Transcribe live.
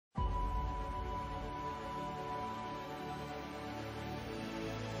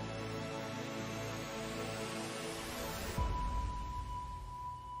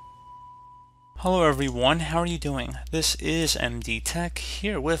Hello everyone, how are you doing? This is MD Tech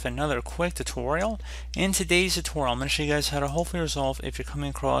here with another quick tutorial. In today's tutorial, I'm going to show you guys how to hopefully resolve if you're coming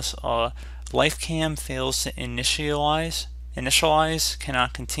across a Lifecam fails to initialize,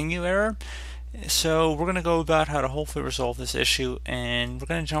 cannot continue error. So we're going to go about how to hopefully resolve this issue, and we're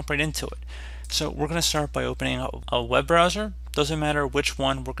going to jump right into it. So we're going to start by opening a web browser. Doesn't matter which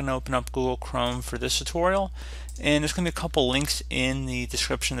one, we're going to open up Google Chrome for this tutorial. And there's going to be a couple links in the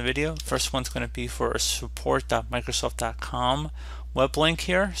description of the video. First one's going to be for a support.microsoft.com web link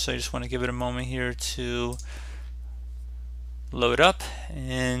here. So I just want to give it a moment here to load up,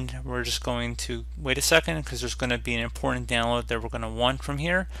 and we're just going to wait a second because there's going to be an important download that we're going to want from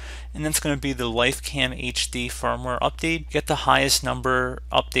here, and that's going to be the Lifecam HD firmware update. Get the highest number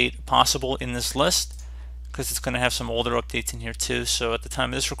update possible in this list because it's going to have some older updates in here too. So at the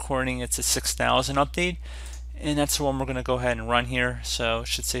time of this recording, it's a 6000 update, and that's the one we're going to go ahead and run here. So it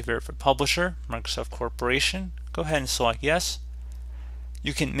should say verify publisher, Microsoft Corporation. Go ahead and select yes.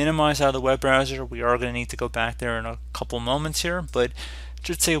 You can minimize out of the web browser. We are going to need to go back there in a couple moments here, but it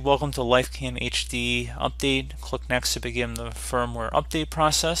should say welcome to Lifecam HD update. Click next to begin the firmware update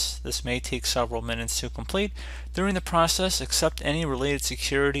process. This may take several minutes to complete. During the process, accept any related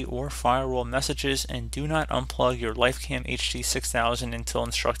security or firewall messages and do not unplug your Lifecam HD-6000 until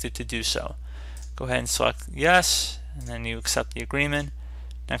instructed to do so. Go ahead and select yes, and then you accept the agreement.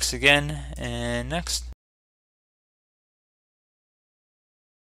 Next again, and next.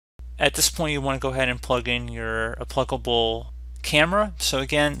 At this point, you want to go ahead and plug in your applicable camera. So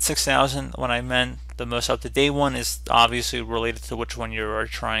again, 6000, when I meant the most up-to-date one, is obviously related to which one you are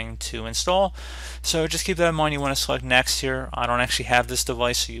trying to install. So just keep that in mind. You want to select next here. I don't actually have this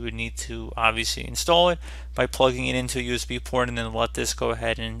device, so you would need to obviously install it by plugging it into a USB port, and then let this go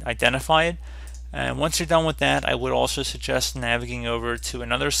ahead and identify it. And once you're done with that, I would also suggest navigating over to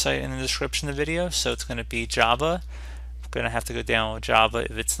another site in the description of the video. So it's going to be Java. Going to have to go download Java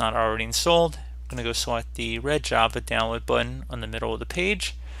if it's not already installed. I'm going to go select the red Java download button on the middle of the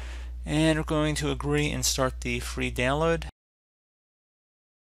page, and we're going to agree and start the free download.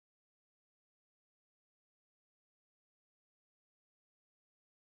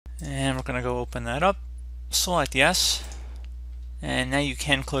 And we're going to go open that up, select yes, and now you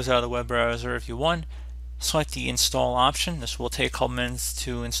can close out of the web browser if you want. Select the install option. This will take a couple minutes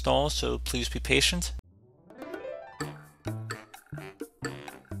to install, so please be patient.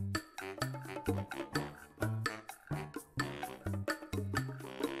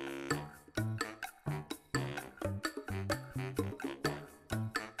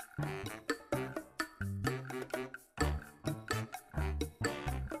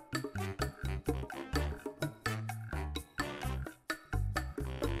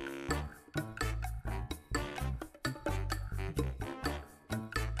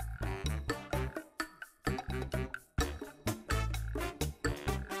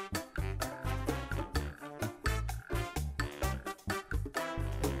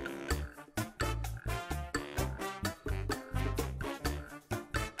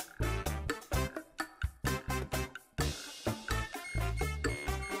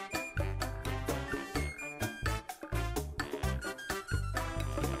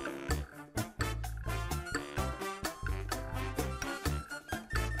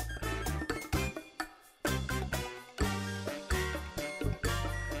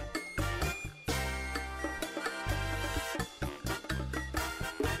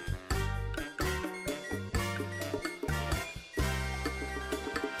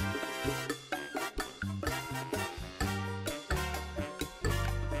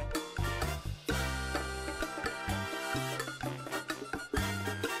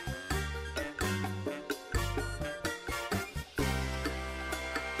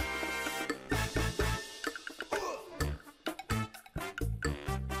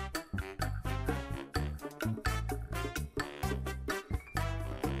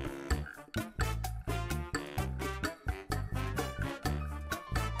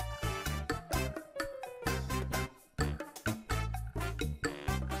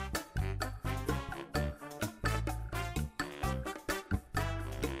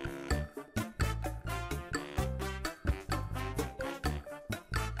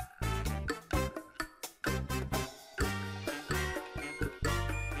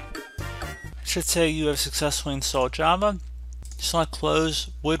 Should say you have successfully installed Java. Select close,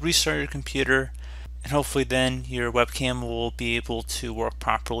 would restart your computer, and hopefully then your webcam will be able to work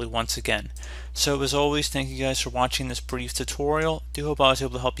properly once again. So as always, thank you guys for watching this brief tutorial. I do hope I was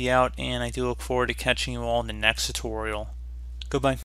able to help you out, and I do look forward to catching you all in the next tutorial. Goodbye.